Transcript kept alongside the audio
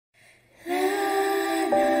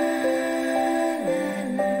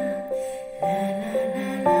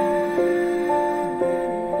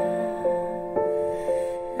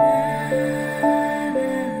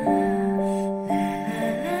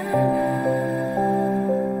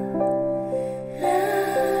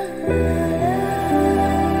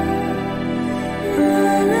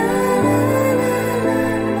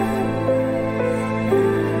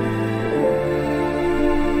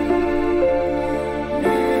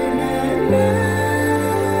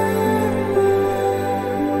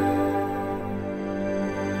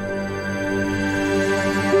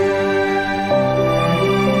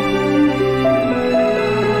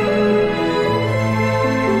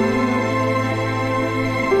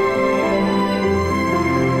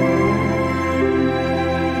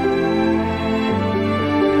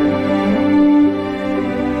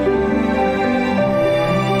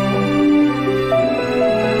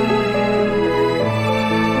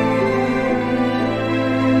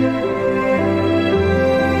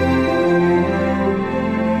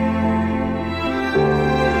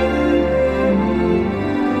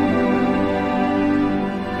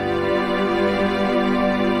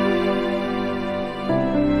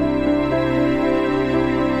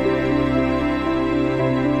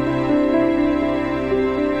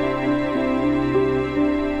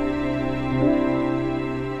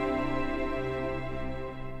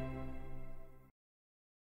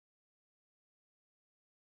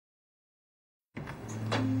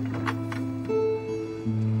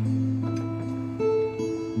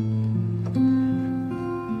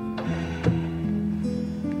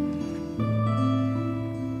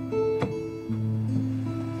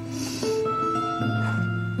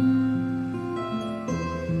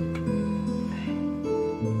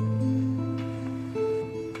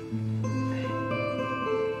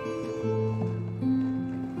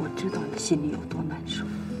心里有多难受。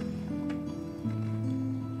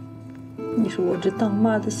你说我这当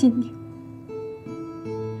妈的心里。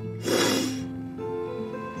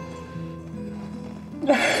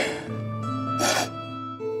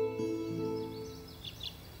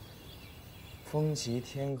风急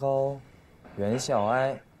天高，猿啸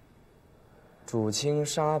哀。渚清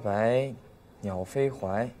沙白，鸟飞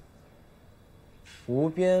怀。无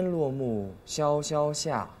边落木萧萧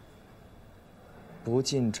下，不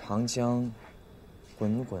尽长江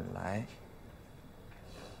滚滚来。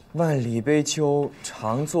万里悲秋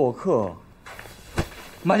常作客。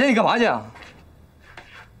马姐，你干嘛去啊？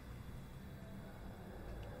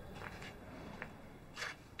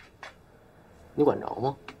你管着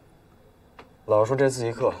吗？老师说这次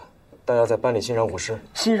一课，大家在班里欣赏古诗。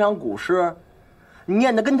欣赏古诗，你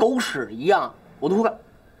念的跟狗屎一样，我都快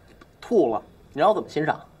吐了。你让我怎么欣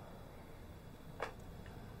赏？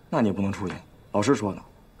那你也不能出去，老师说的。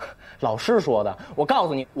老师说的，我告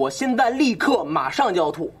诉你，我现在立刻马上就要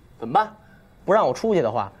吐，怎么办？不让我出去的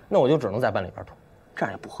话，那我就只能在班里边吐，这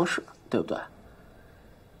样也不合适，对不对？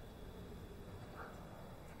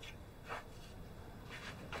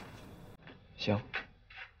行，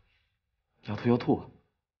要吐就吐。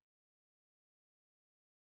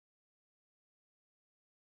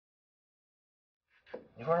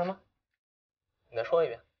你说什么？你再说一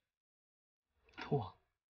遍。吐啊！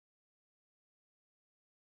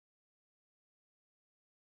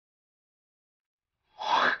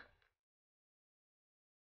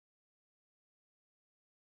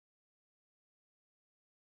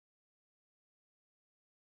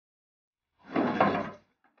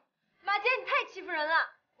马姐，你太欺负人了，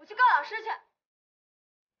我去告老师去。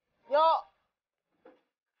哟，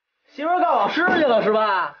媳妇儿告老师去了是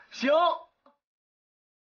吧？行。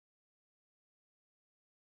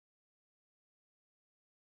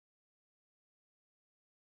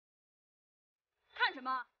看什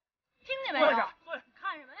么？听见没有？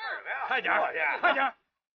看什么呀？快点，快点！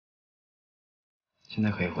现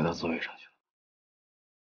在可以回到座位上去了。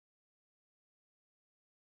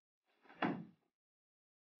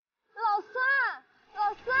老三，老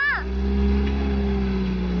三，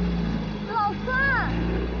老三，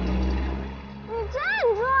你站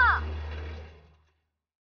住！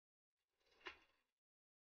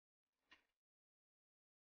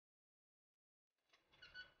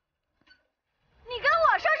你跟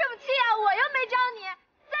我生什么气啊？我又没招你。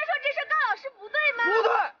再说这事告老师不对吗？不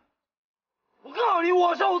对！我告诉你，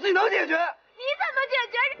我事我自己能解决。你怎么解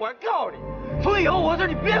决？我还告诉你，从以后我的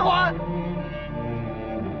事你别管。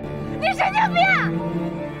你神经病！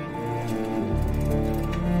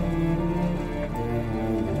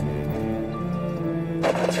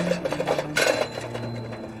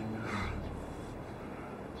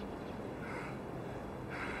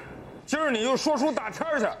今儿你就说出大天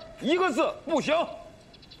去，一个字不行。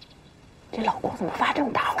这老公怎么发这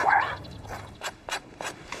么大火啊？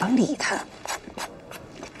甭理他。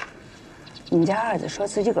你们家二子说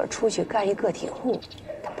自己个儿出去干一个体户，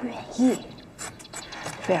他不愿意，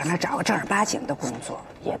非让他找个正儿八经的工作。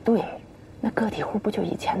也对，那个体户不就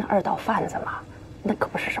以前的二道贩子吗？那可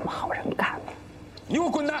不是什么好人干的。你给我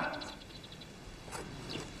滚蛋！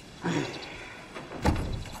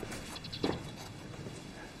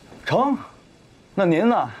成，那您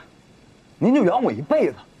呢？您就养我一辈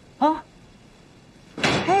子啊！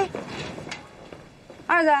嘿，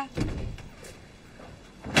二子，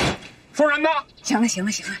说人呢？行了，行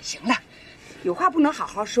了，行了，行了，有话不能好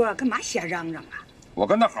好说，干嘛瞎嚷嚷啊？我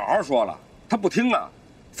跟他好好说了，他不听啊，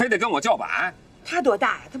非得跟我叫板。他多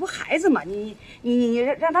大呀？他不孩子吗？你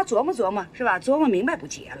让他琢磨琢磨是吧？琢磨明白不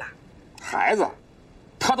结了。孩子，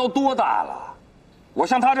他都多大了？我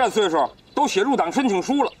像他这岁数，都写入党申请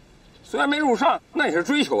书了。虽然没入上，那也是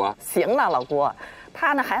追求啊。行了，老郭，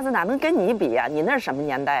他那孩子哪能跟你比呀？你那是什么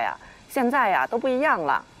年代呀？现在呀都不一样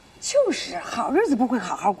了。就是好日子不会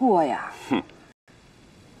好好过呀。哼。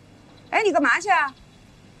哎，你干嘛去啊？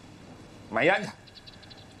买烟去。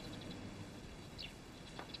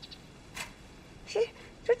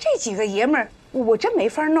这几个爷们儿，我真没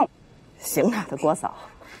法弄。行啊，他郭嫂，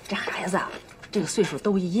这孩子啊，这个岁数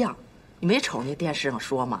都一样。你没瞅那电视上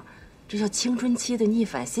说吗？这叫青春期的逆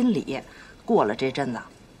反心理，过了这阵子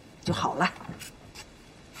就好了。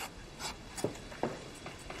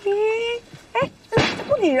哎，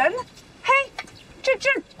不理人了。嘿，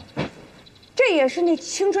这也是那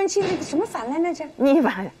青春期那个什么反来着？这逆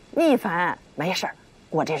反，没事儿，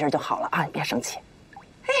过这阵就好了啊，你别生气。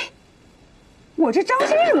哎。我这招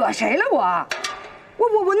谁惹谁了？我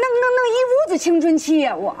弄一屋子青春期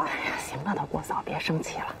呀！我哎呀，行了，他郭嫂别生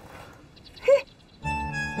气了。嘿，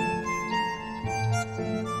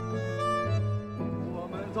我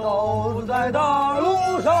们走走在大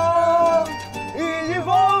路上，意气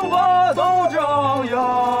风发都张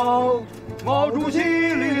扬。毛主席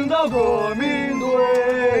领导革命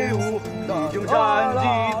队伍，已经站起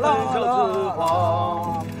奔向四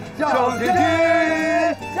方。向前进，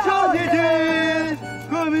向前进，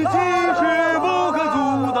革命气势不可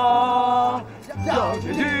阻挡。向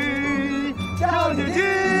前进，向前进，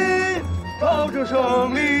朝着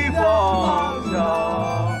胜利方向。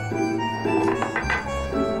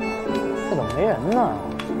这怎么没人呢？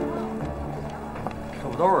这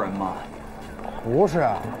不都是人吗？不是，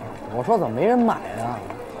我说怎么没人买呀？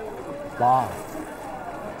王，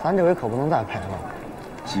咱这回可不能再赔了。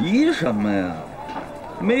急什么呀？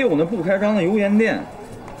没有那不开张的油盐店。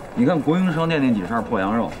你看国营商店那几扇破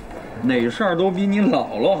羊肉，哪扇都比你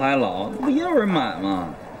姥姥还老，不也有人买吗？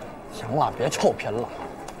行了，别臭贫了。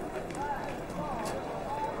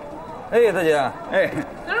哎，大姐，哎，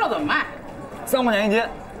这肉怎么卖？3块钱1斤。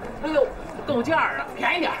哎呦，够价的，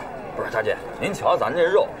便宜点。不是大姐，您瞧咱这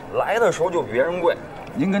肉来的时候就比别人贵，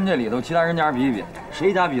您跟这里头其他人家比一比，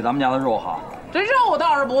谁家比咱们家的肉好？这肉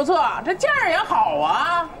倒是不错，这价儿也好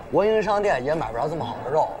啊。国营商店也买不着这么好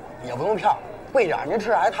的肉，也不用票，贵点您吃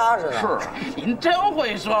着还踏实呢。是，您真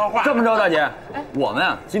会说话。这么着，大姐，我们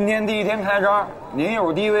啊今天第1天开张，您又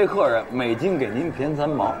是第1位客人，每斤给您便3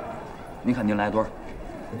毛，您看您来多少？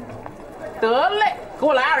得嘞，给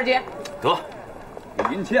我来2斤。得，给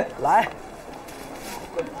您切来。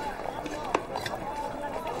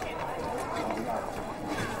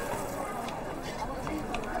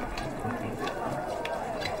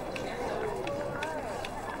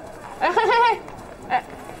哎嘿嘿嘿，哎，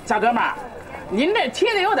小哥们儿，您这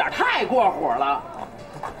切的有点太过火了。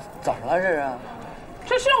怎么了这是？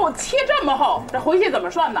这肉切这么厚，这回去怎么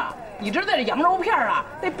涮呢？你知道这羊肉片啊，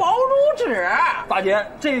得薄如纸。大姐，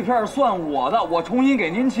这片算我的，我重新给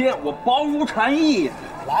您切，我薄如蝉翼。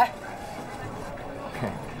来，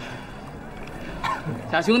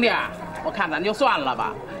小兄弟，我看咱就算了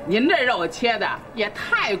吧，您这肉切的也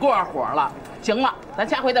太过火了。行了，咱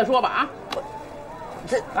下回再说吧啊。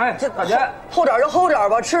这大姐，厚点就厚点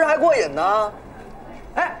吧，吃着还过瘾呢。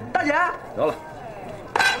哎，大姐，得了，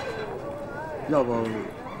要不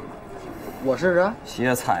我试试？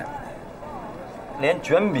歇菜吧，连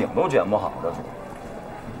卷饼都卷不好的主。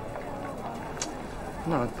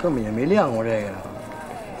那根本也没练过这个呀，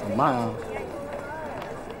怎么办啊？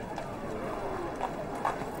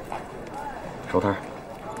收摊。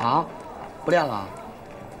啊，不练了？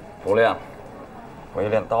不练了，回去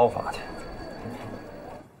练刀法去。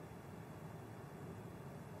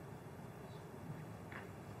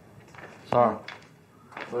三儿，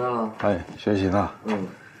回来了。哎，学习呢？嗯。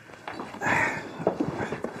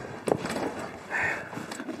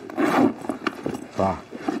三儿，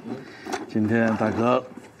今天大哥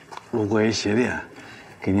路过一鞋店，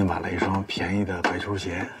给你买了一双便宜的白球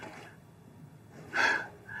鞋。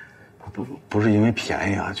不是因为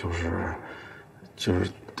便宜啊，就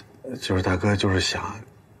是大哥就是想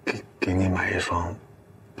给你买一双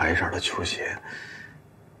白色的球鞋。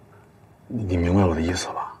你明白我的意思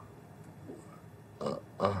吧？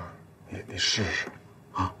你试试，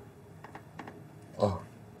啊。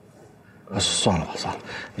算了吧，算了，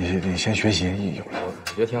你先学习。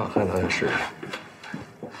我觉得挺好看的，我试试。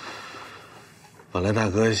本来大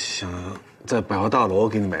哥想在百货大楼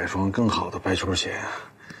给你买一双更好的白球鞋，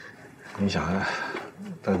你想啊，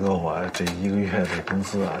大哥我这1个月的工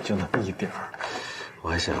资啊就那么一点儿，我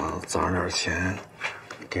还想攒点钱，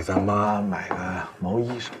给咱妈买个毛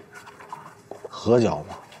衣什么的，合脚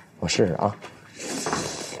嘛。我试试啊。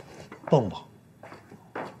蹦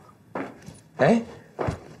蹦，哎，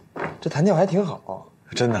这弹跳还挺好，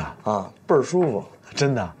真的啊，倍儿舒服，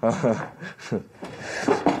真的。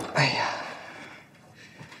哎呀，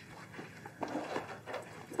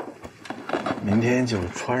明天就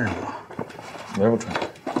穿上了。明儿不穿。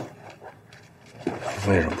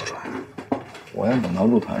为什么不穿？我想等到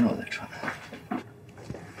入团时候再穿。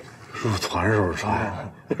入团时候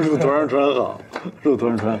穿，入团上穿好，入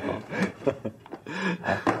团上穿好。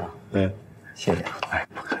哎，对，谢谢啊。哎，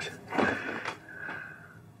不客气。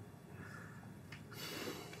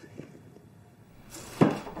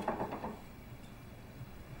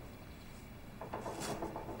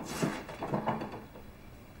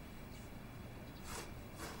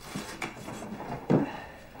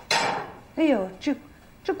哎呦，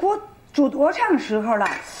这锅煮多长时候了？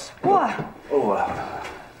哇！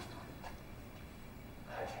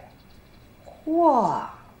哇！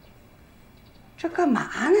这干嘛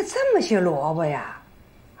呢？这么些萝卜呀？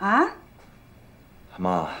啊？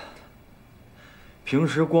妈，平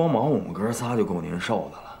时光忙我们哥仨就够您受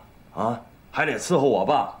的了啊，还得伺候我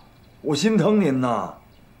爸，我心疼您呐。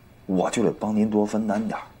我就得帮您多分担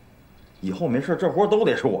点儿。以后没事，这活都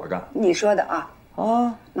得是我干。你说的啊。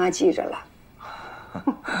啊，妈记着了。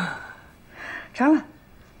成了，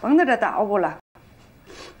甭在这捣鼓了。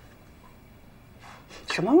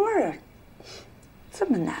什么味儿啊？这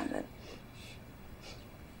么难闻。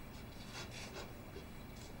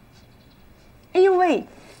哎呦喂，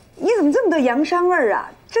你怎么这么多洋膻味儿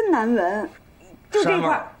啊？真难闻。就这块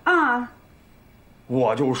儿啊。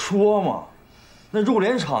我就说嘛，那肉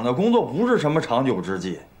联厂的工作不是什么长久之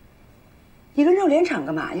计。你跟肉联厂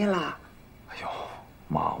干嘛去了？哎呦，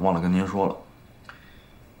妈，忘了跟您说了。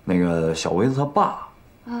那个小薇子他爸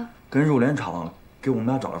啊，跟肉联厂给我们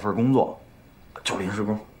俩找了份工作，就临时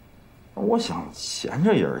工。我想闲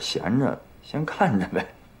着也是闲着，先看着呗。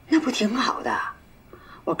那不挺好的？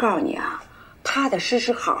我告诉你啊，踏踏实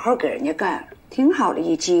实好好给人家干，挺好的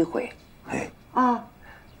一机会。哎啊，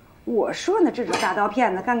我说呢，这种大刀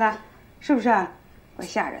片子，看看是不是怪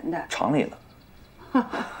吓人的？厂里的。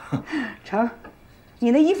成，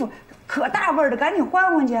你那衣服可大味儿的，赶紧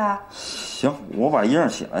换换去啊！行，我把衣裳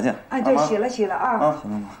洗了去。哎，对，洗了啊！啊，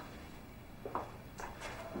行了，妈。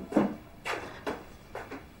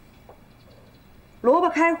萝卜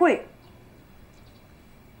开会。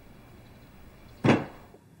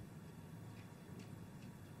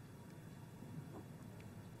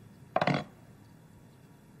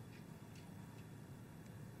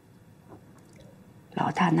老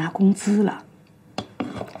大拿工资了，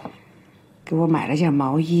给我买了件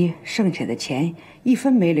毛衣，剩下的钱一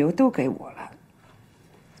分没留，都给我了。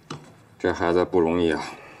这孩子不容易啊。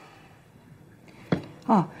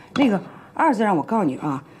哦，那个二子让我告诉你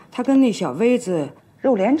啊，他跟那小薇子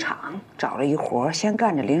肉联厂找了一活，先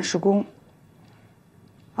干着临时工。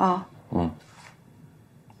啊。嗯。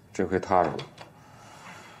这回踏实了。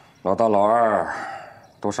老大、老二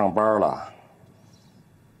都上班了，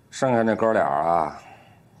剩下那哥俩啊，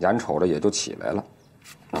眼瞅着也就起来了。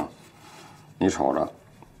啊，你瞅着，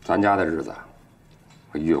咱家的日子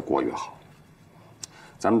会越过越好。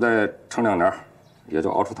咱们再撑2年，也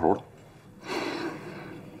就熬出头了。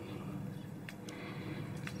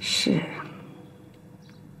是。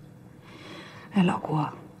哎，老郭，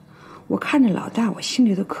我看着老大，我心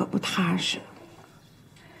里头可不踏实。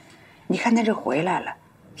你看他这回来了，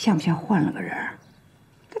像不像换了个人？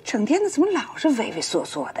他整天的怎么老是畏畏缩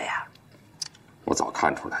缩的呀？我早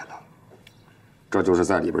看出来了，这就是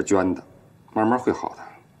在里边捐的，慢慢会好的。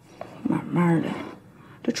慢慢的，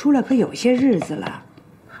这出来可有些日子了，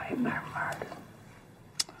还慢慢的。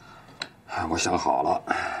哎，我想好了，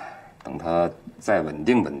等他再稳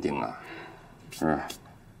定稳定啊，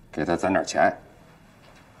给他攒点钱，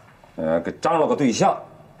给张罗个对象，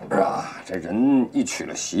是吧？这人一娶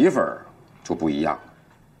了媳妇儿就不一样了。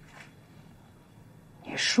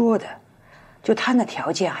你说的，就他那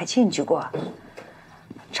条件还进去过？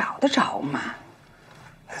找得着吗？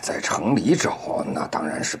在城里找那当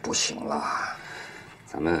然是不行了，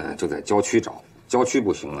咱们就在郊区找，郊区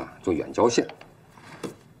不行啊，就远郊县。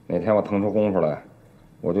哪天我腾出功夫来，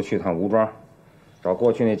我就去趟吴庄，找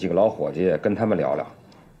过去那几个老伙计，跟他们聊聊，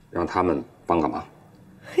让他们帮个忙。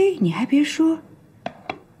嘿，你还别说，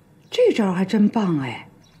这招还真棒哎！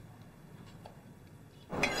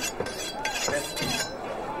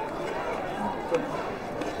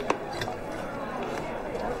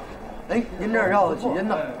哎，您这儿要几斤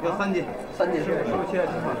呢？要3斤，3斤是不切？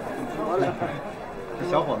好嘞。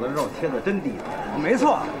这小伙子肉切的真低。没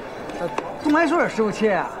错，东来顺师傅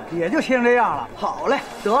切啊，也就切成这样了。好嘞，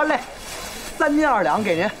得嘞，3斤2两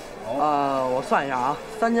给您。我算一下啊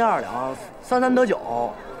，3斤2两，3三得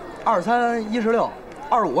9，2三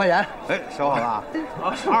16，25块钱。哎，小伙子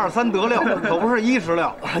，2三得6，可不是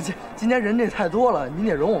16。今天人这太多了，您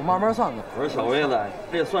得容我慢慢算算。我说小薇子，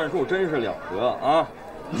这算术真是了得啊！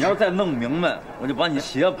你要是再弄明白，我就把你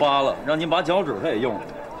鞋扒了，让你把脚趾头也用了。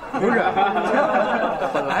不是，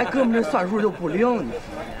本来哥们这算术就不灵。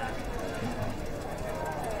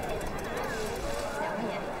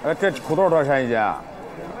这土豆多少钱一斤啊？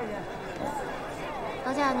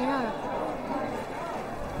老贾，您让让。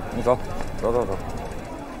你走，走。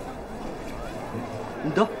你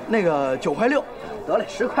得那个9块6，得嘞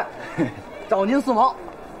10块，找您4毛。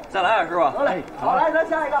再来2是吧？得嘞，好，来，咱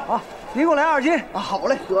下一个。好，您给我来2斤。啊，好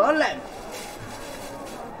嘞，得嘞。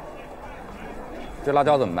这辣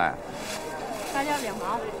椒怎么卖？辣椒2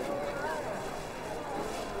毛。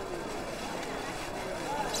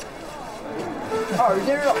2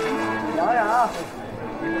斤肉，想想啊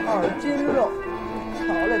，2斤肉，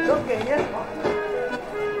好嘞，得给您。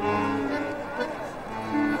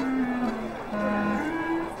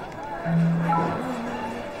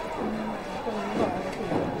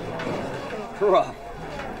师傅，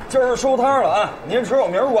今这是收摊了啊！您吃，我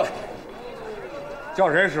明儿过来。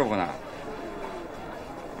叫谁师傅呢？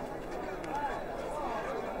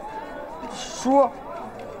叔，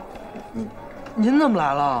您怎么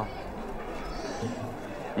来了？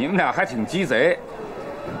你们俩还挺鸡贼。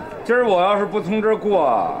今儿我要是不从这儿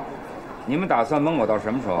过，你们打算蒙我到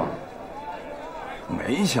什么时候？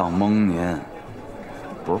没想蒙您，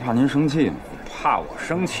不是怕您生气吗？怕我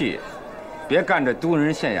生气？别干这丢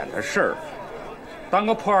人现眼的事儿。当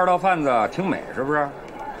个破二道贩子挺美，是不是？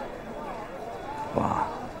爸，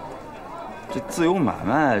这自由买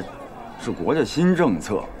卖是国家新政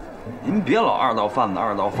策，您别老二道贩子，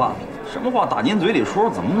什么话打您嘴里说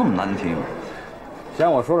怎么那么难听？嫌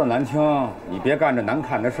我说的难听，你别干这难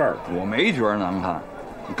看的事儿。我没觉得难看，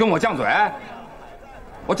你跟我犟嘴，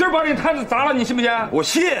我今儿把你摊子砸了，你信不信？我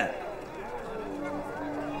信。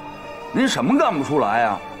您什么干不出来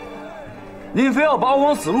呀？您非要把我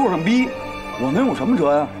往死路上逼，我能有什么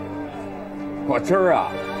辙呀？我今儿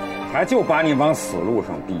啊，还就把你往死路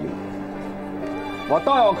上逼了。我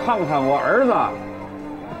倒要看看我儿子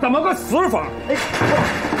怎么个死法。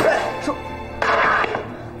叔，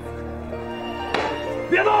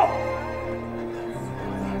别动！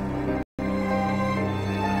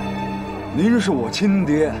您是我亲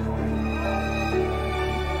爹，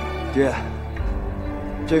爹，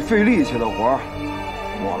这费力气的活儿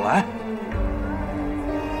我来。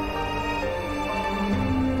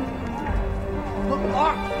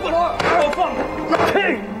二道贩子，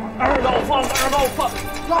嘿，二道贩子，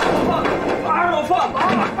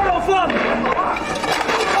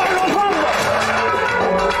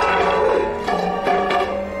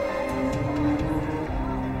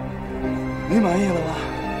你满意了吧？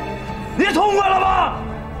你痛快了吧？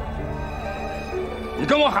你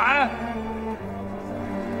跟我喊！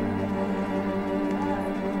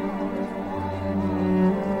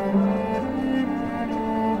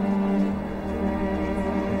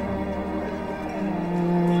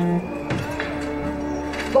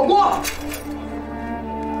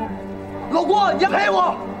老郭，你赔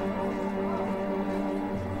我！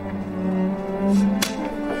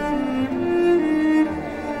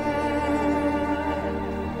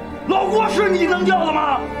老郭是你能叫的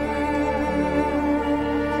吗？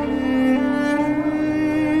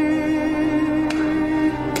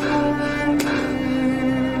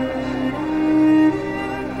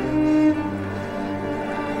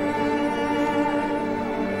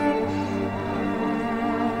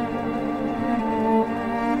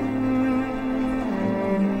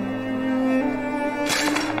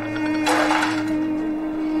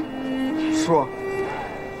叔，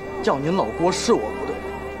叫您老郭是我不对，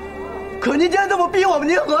可您今天这么逼我们，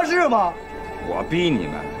您合适吗？我逼你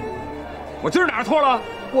们，我今儿哪儿错了？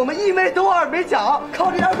我们一没偷二没抢，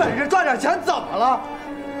靠这点本事赚点钱怎么了？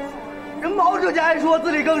人毛主席还说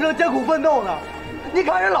自力更生、艰苦奋斗呢。你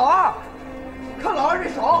看人老二，看老二这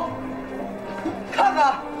手，看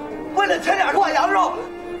看，为了切点块羊肉，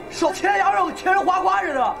手切羊肉切成花瓜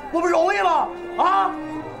似的，我们容易吗？啊？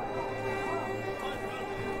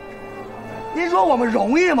您说我们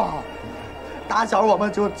容易吗？打小我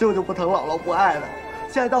们就不疼姥姥不爱的，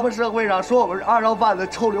现在到了社会上说我们是二道贩子、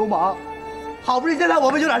臭流氓，好不容易现在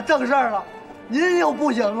我们有点正事儿了，您又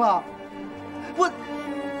不行了，我。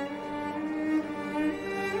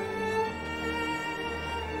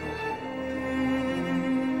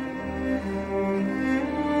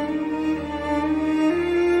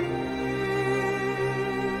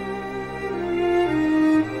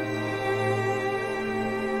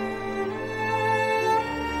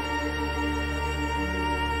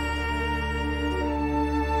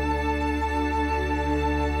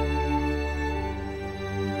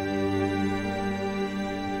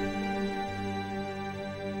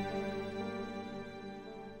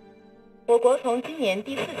我国从今年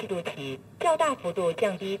第4季度起较大幅度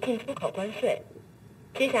降低进出口关税。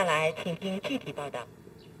接下来，请听具体报道。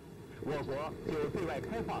我国就对外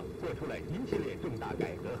开放做出了一系列重大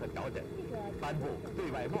改革和调整，颁布对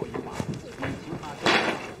外贸易法及其他政策，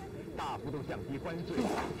大幅度降低关税。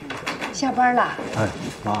下班了。哎，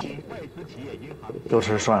妈，又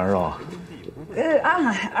吃涮羊肉啊？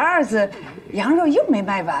儿子，羊肉又没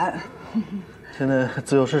卖完。现在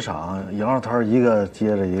自由市场羊肉摊一个接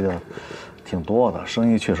着一个，挺多的，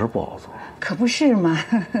生意确实不好做。可不是嘛。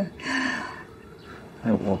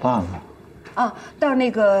哎，我爸呢？啊，到那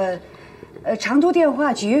个，长途电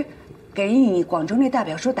话局，给你广州那大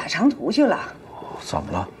表叔打长途去了。怎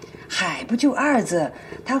么了？嗨，不就二子，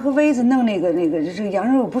他和威子弄这个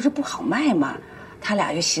羊肉不是不好卖吗？他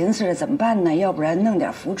俩就寻思着怎么办呢？要不然弄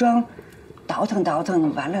点服装，倒腾倒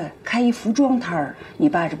腾，完了开一服装摊儿。你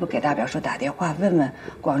爸这不给大表叔打电话问问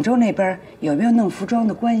广州那边有没有弄服装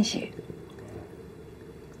的关系？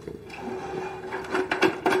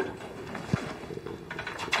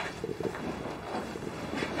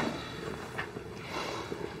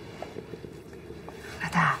老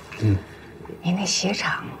大，你那鞋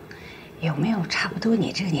厂有没有差不多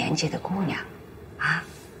你这个年纪的姑娘，啊？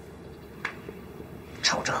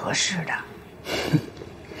瞅着合适的。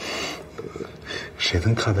谁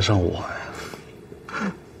能看得上我呀？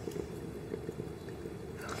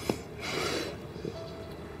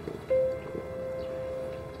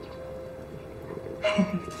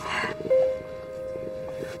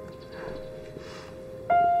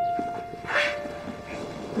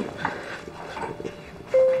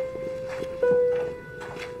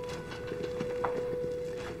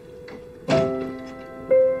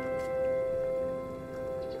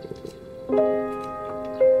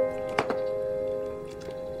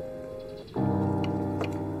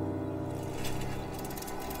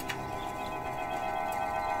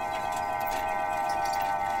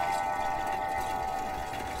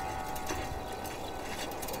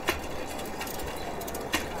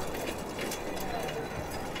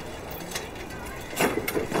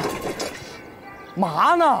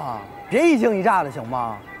嘛呢？别一惊一乍的行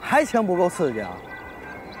吗？还嫌不够刺激啊？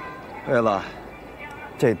对了，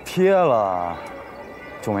这贴了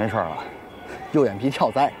就没事了。右眼皮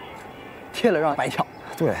跳栽，贴了让白跳。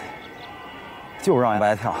对，就让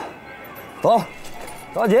白跳。走，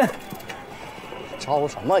抓紧。着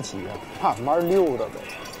什么急啊？慢慢溜达呗。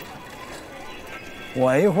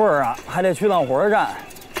我一会儿啊还得去趟火车站。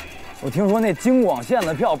我听说那京广线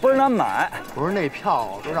的票倍儿难买。不是那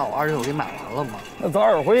票都让我二舅给买完了吗？那早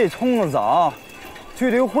点回去冲个澡，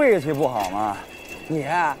去这个晦气不好吗？你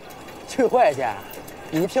去晦气？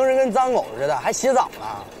你平时跟脏狗似的，还洗澡呢。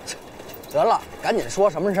得了，赶紧说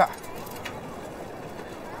什么事儿？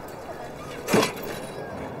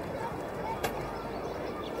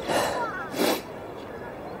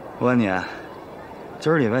我问你，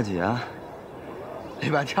今儿礼拜几啊？礼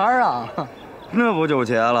拜天啊。那不就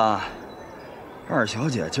结了？二小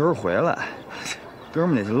姐今儿回来，哥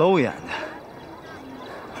们得去搂眼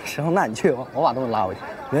去。行，那你去吧，我把他们拉回去。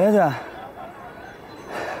别去，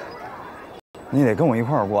你得跟我一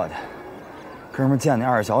块儿过去。哥们见那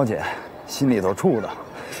二小姐，心里头怵的。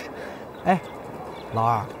哎，老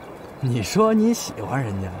二，你说你喜欢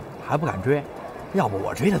人家，还不敢追，要不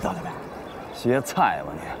我追他得了呗？歇菜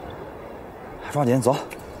吧你！抓紧走，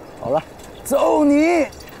好了，走你！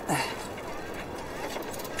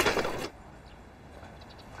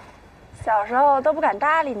小时候都不敢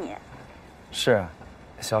搭理你。是，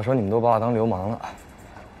小时候你们都把我当流氓了。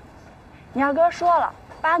你二哥说了，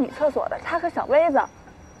扒女厕所的他和小薇子，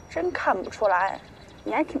真看不出来，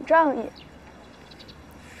你还挺仗义。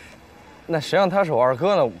那谁让他是我二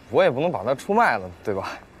哥呢？我也不能把他出卖了，对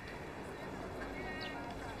吧？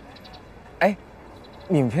哎，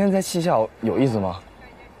你们天天在戏校有意思吗？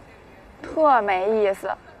特没意思，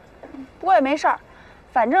不过也没事儿，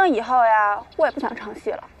反正以后呀，我也不想唱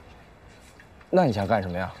戏了。那你想干什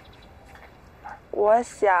么呀？我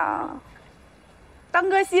想当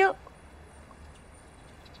歌星。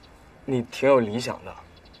你挺有理想的。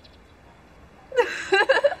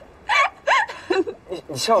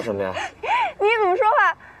你笑什么呀？你怎么说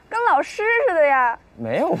话跟老师似的呀？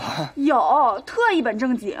没有吧？有，特一本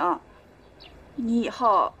正经。你以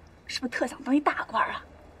后是不是特想当一大官啊？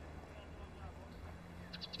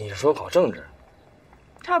你是说搞政治？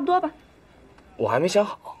差不多吧。我还没想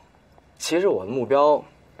好。其实我的目标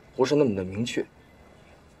不是那么的明确。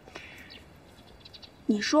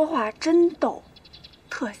你说话真逗，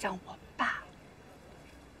特像我爸。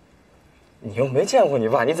你又没见过你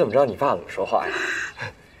爸，你怎么知道你爸怎么说话呀？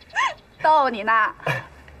逗你呢。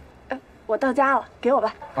我到家了，给我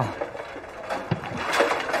吧。啊。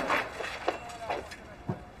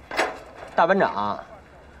大班长，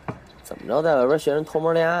怎么着在外边学人偷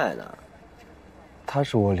摸恋爱呢？他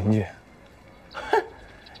是我邻居。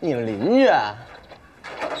你们邻居？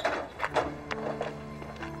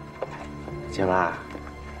姐们儿，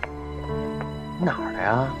哪儿的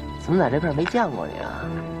呀？怎么在这片没见过你啊？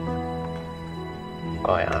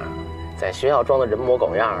狗样，在学校装的人模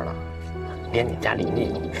狗样的，连你家邻居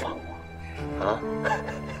都不放过啊！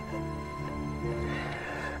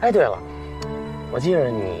哎，对了，我记着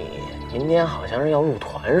你明天好像是要入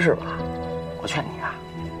团是吧？我劝你啊，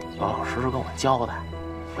老老实实跟我交代，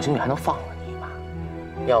我兴许还能放了你一马。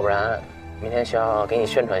要不然，明天学校给你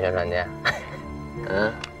宣传宣传去。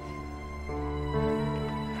嗯。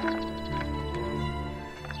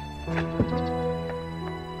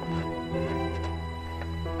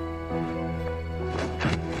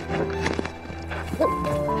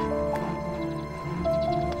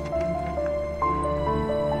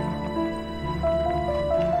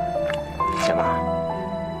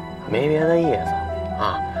没别的意思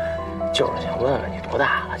啊，就是想问问你多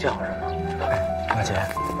大了，叫什么？马姐，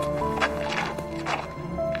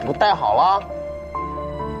你不带好了？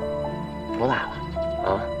多大了？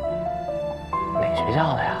啊？哪学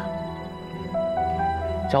校的呀？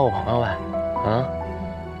交个朋友呗，啊？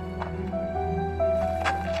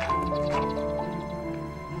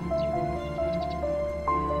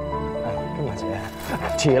马姐，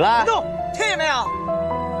起来！动，听见没有？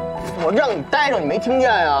我让你待着，你没听见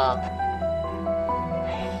呀？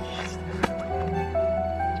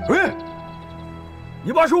喂，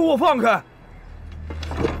你把手给我放开！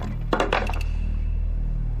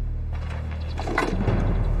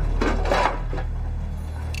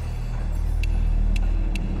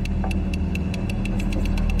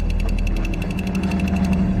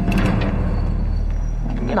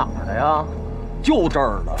你哪儿的呀？就这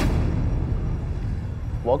儿的。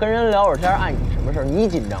我跟人聊会儿天，碍你什么事？你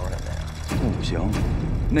紧张什么呀？不行，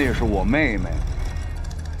那是我妹妹。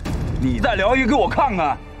你再聊一个给我看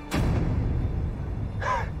看。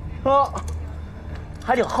呵，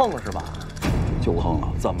还挺横是吧？就横了，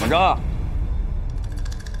怎么着？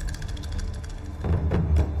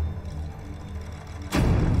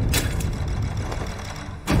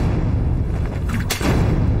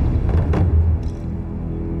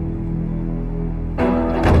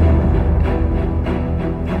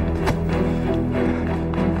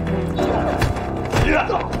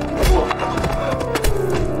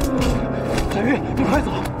小玉，你快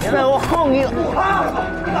走！别再给我横你！不怕了，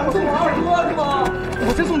你打算送我二哥是吗？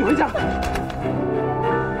我先送你回家。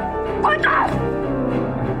滚蛋！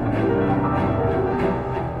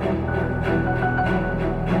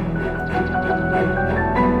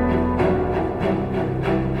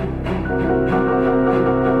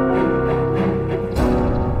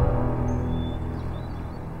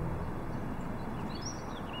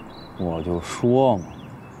我就说嘛，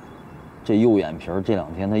这右眼皮这2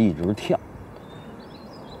天他一直跳。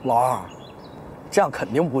老二，这样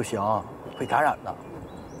肯定不行，会感染的。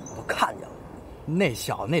我都看见了，那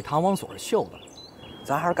小子那弹簧锁是锈的，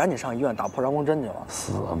咱还是赶紧上医院打破伤风针去吧。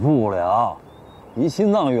死不了，离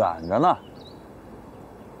心脏远着呢。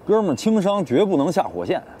哥们儿轻伤绝不能下火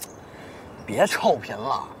线。别臭贫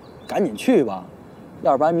了，赶紧去吧，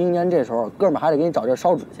要不然明年这时候哥们儿还得给你找地儿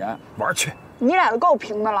烧纸去。玩去！你俩都够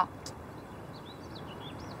贫的了，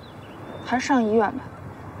还是上医院吧，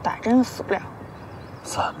打针又死不了。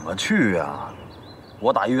怎么去呀？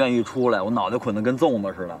我打医院一出来，我脑袋捆得跟粽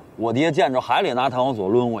子似的。我爹见着还得拿弹簧锁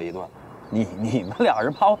抡我一顿。你们俩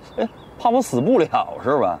人怕我死不了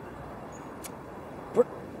是吧？不是，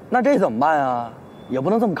那这怎么办呀？也不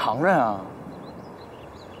能这么扛着呀。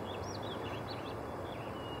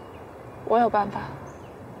我有办法。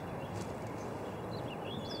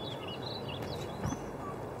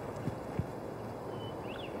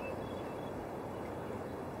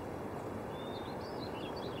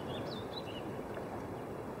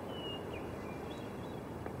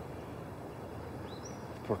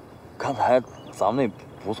刚才咱们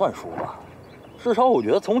那不算输吧？至少我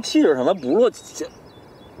觉得从气势上他不落前。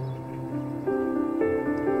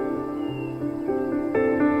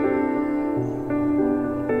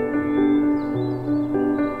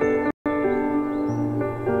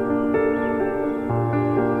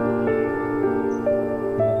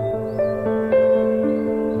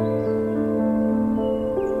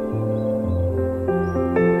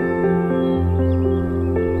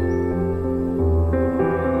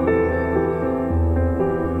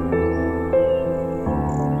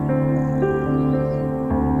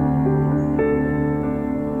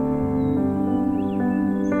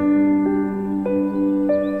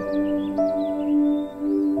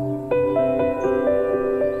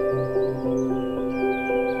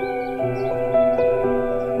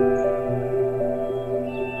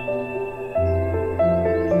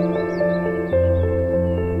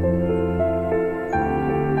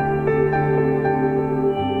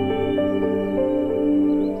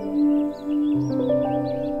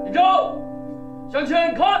向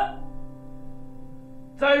前看。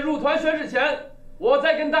在入团宣誓前，我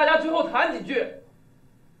再跟大家最后谈几句。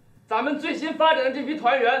咱们最新发展的这批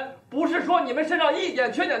团员，不是说你们身上一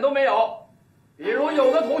点缺点都没有。比如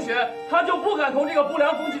有的同学，他就不敢同这个不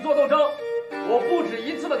良风气做斗争。我不止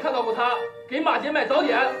一次的看到过他给马杰买早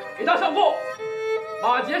点，给他上供。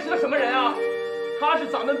马杰是个什么人啊？他是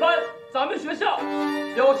咱们班、咱们学校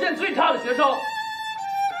表现最差的学生。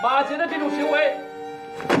马杰的这种行为，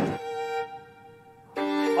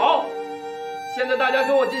好，现在大家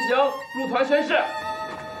跟我进行入团宣誓。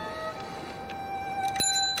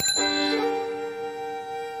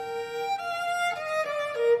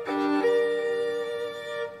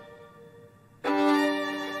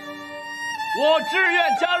我志愿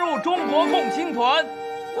加入中国共青团。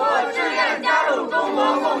我志愿加入中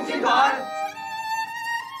国共青团。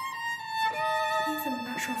你怎么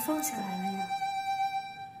把手放下来了呀？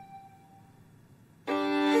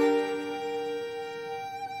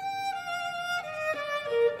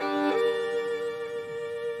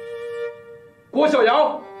郭小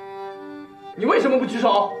阳，你为什么不举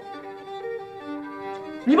手？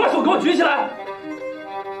你把手给我举起来！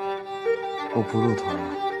我不入团了。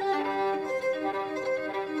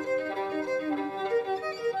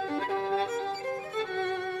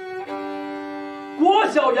郭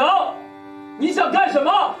小阳，你想干什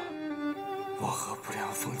么？我和不良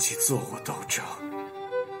风气做过斗争，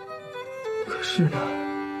可是呢，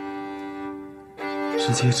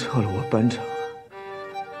直接撤了我班长。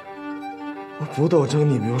我不斗争，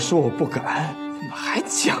你们又说我不敢，你们还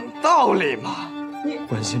讲道理吗？你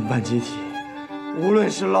关心办集体，无论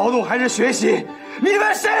是劳动还是学习，你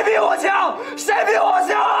们谁比我强？谁比我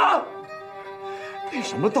强啊？为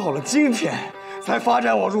什么到了今天才发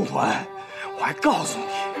展我入团？我还告诉你，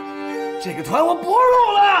这个团我不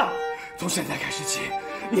入了。从现在开始起，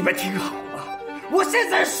你们听好了，我现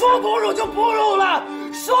在说不入就不入了，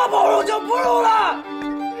说不入就不入了。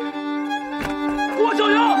郭小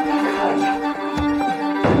阳。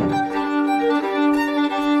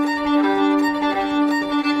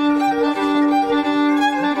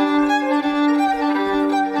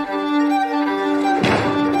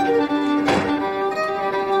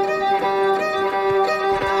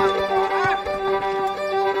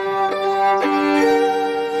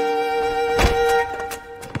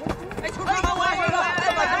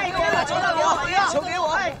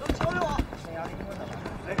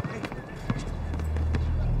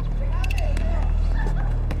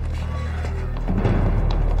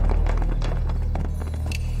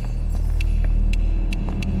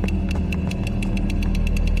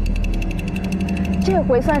这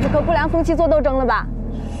回算是和不良风气做斗争了吧？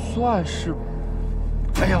算是。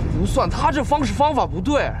哎呀，不算，他这方式方法不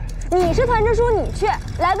对。你是团支书，你去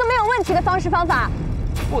来个没有问题的方式方法。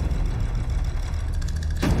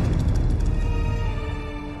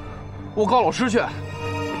我告老师去。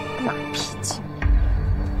马屁精！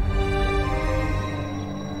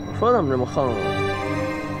我说怎么这么横啊？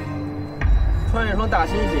穿一双大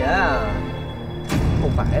新鞋啊，够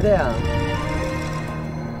白的呀。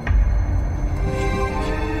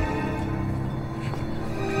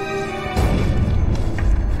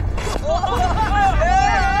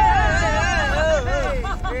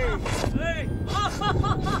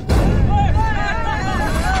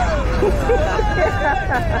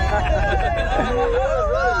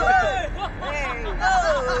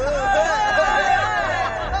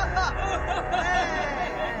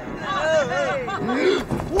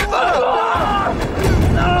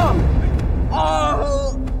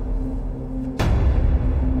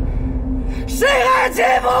谁敢欺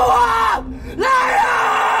负我？来人！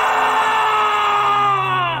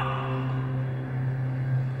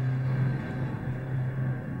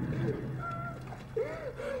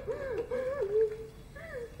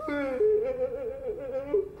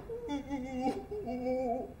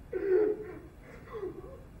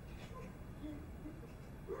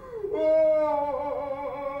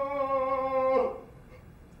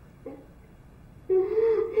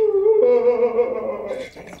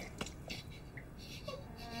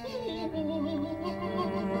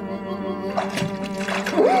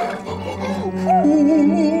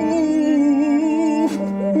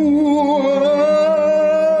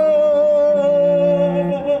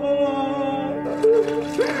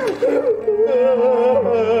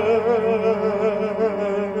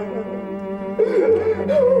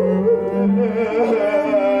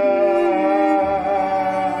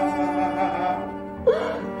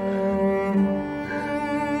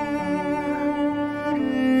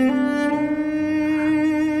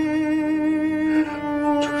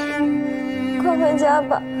回家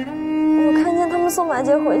吧，我看见他们送马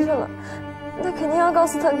杰回去了，他肯定要告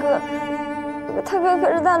诉他哥，他哥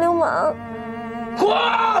可是大流氓。滚！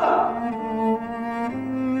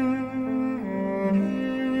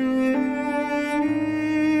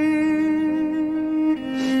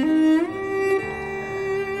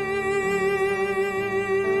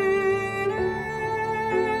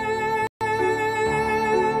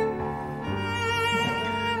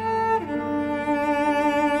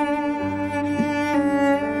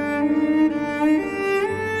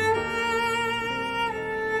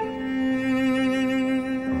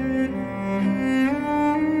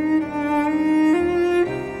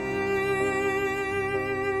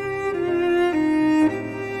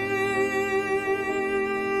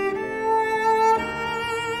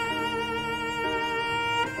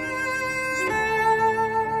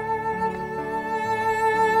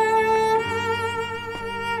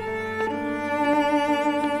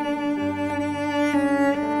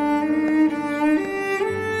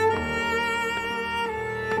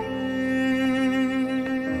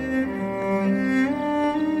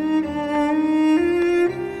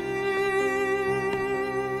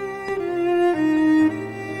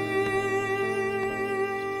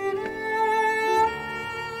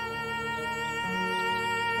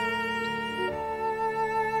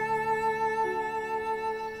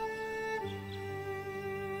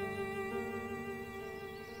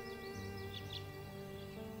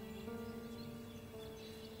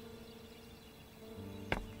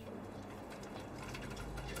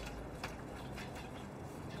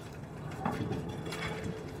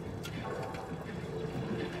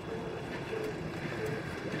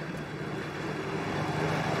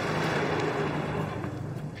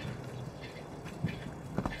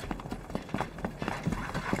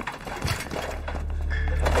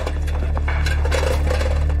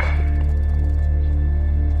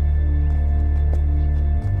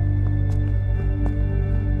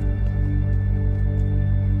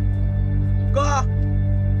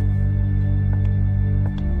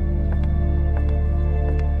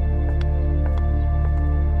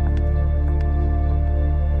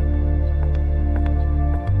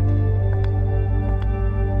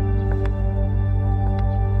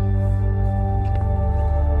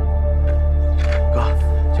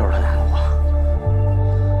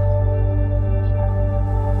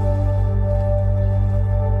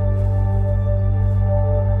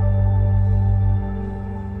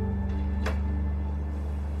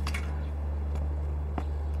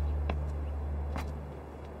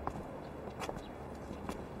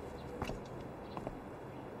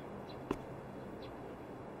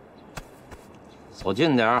走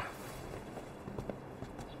近点儿。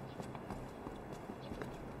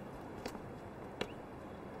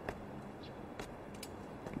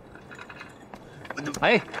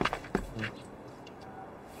哎，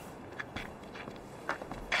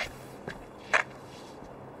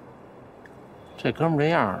这哥们这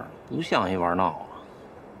样不像一玩闹啊。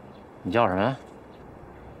你叫什么呀？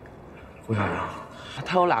胡校长，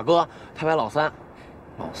他有俩哥，他排老三。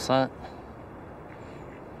老三，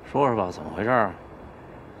说说吧，怎么回事？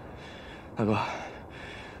大哥，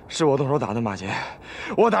是我动手打的马杰，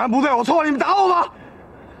我打人不对，我错了，你们打我吧。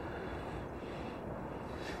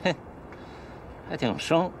嘿，还挺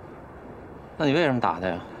生。那你为什么打他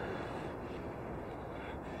呀？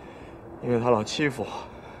因为他老欺负我，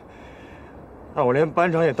让我连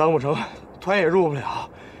班长也当不成，团也入不了，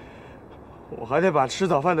我还得把吃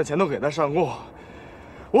早饭的钱都给他上过。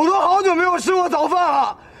我都好久没有吃过早饭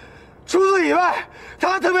了。除此以外，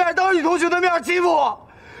他特别爱当女同学的面欺负我，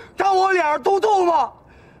当我脸上都痛吗？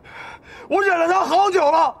我忍了他好久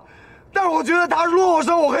了，但是我觉得他是落后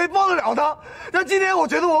生，我可以帮得了他。但今天我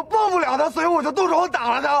觉得我帮不了他，所以我就动手打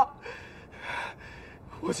了他。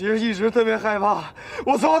我其实一直特别害怕，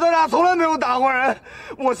我从小到大从来没有打过人，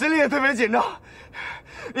我心里也特别紧张。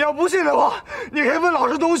你要不信的话，你可以问老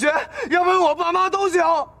师同学，要问我爸妈都行。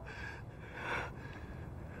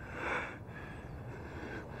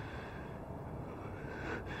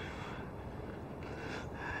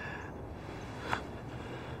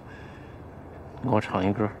你给我唱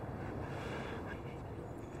一歌。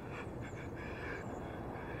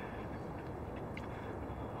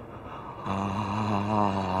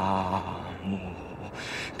牡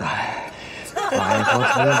丹，百合花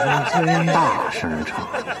最大声唱。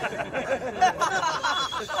牡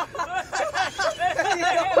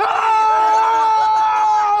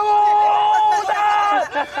丹，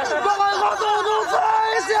百合速度最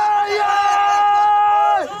鲜艳。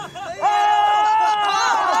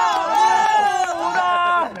牡丹，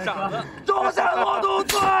忠孝国度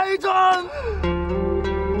最真。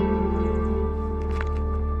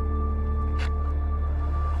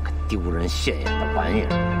丢人现眼的玩意儿！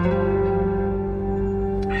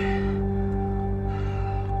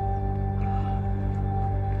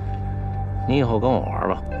你以后跟我玩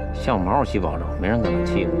吧，像毛起保证，没人敢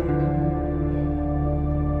欺负。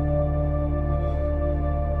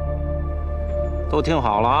都听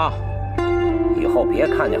好了啊！以后别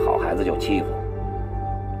看见好孩子就欺负，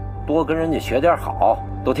多跟人家学点好，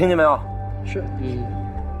都听见没有？是。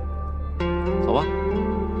走吧。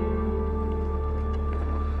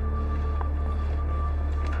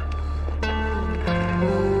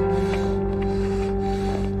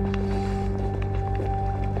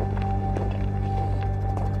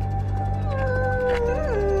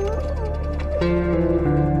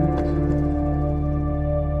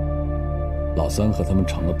老三和他们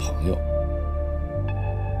成了朋友，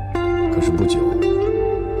可是不久，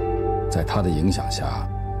在他的影响下，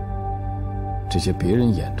这些别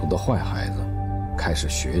人眼中的坏孩子开始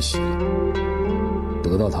学习了。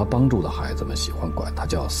得到他帮助的孩子们喜欢管他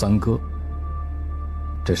叫三哥。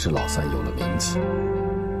这时老三有了名气。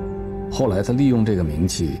后来他利用这个名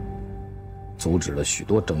气，阻止了许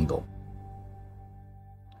多争斗。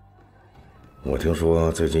我听说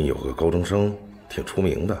最近有个高中生挺出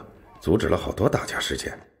名的，阻止了好多打架事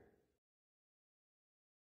件。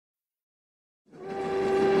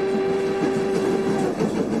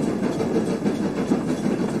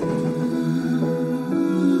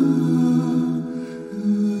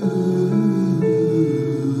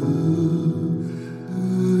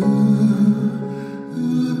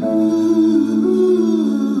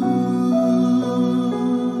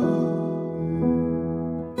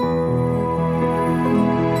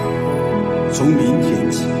从明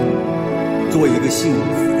天起，做一个幸福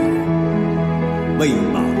的人，喂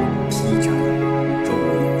马劈柴，周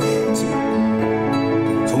游世界。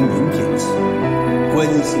从明天起，关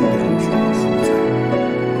心粮食和蔬菜，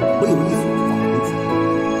我有一所房子，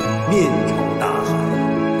面朝大海，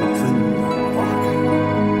春暖花开。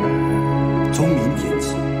从明天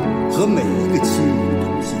起，和每一个亲人通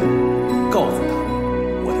信，告诉他们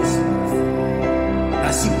我的幸福，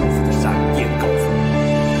拿幸福的闪电告诉我。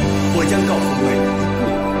我将告诉每一个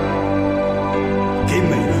人，给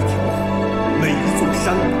每一条河、每一座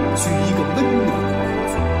山取一个温暖的名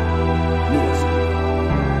字。陌生人，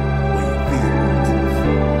我也为你祝福。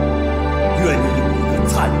愿你有一个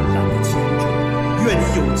灿烂的前程，愿你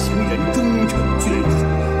有情人终成眷属，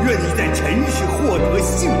愿你在尘世获得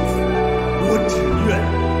幸福。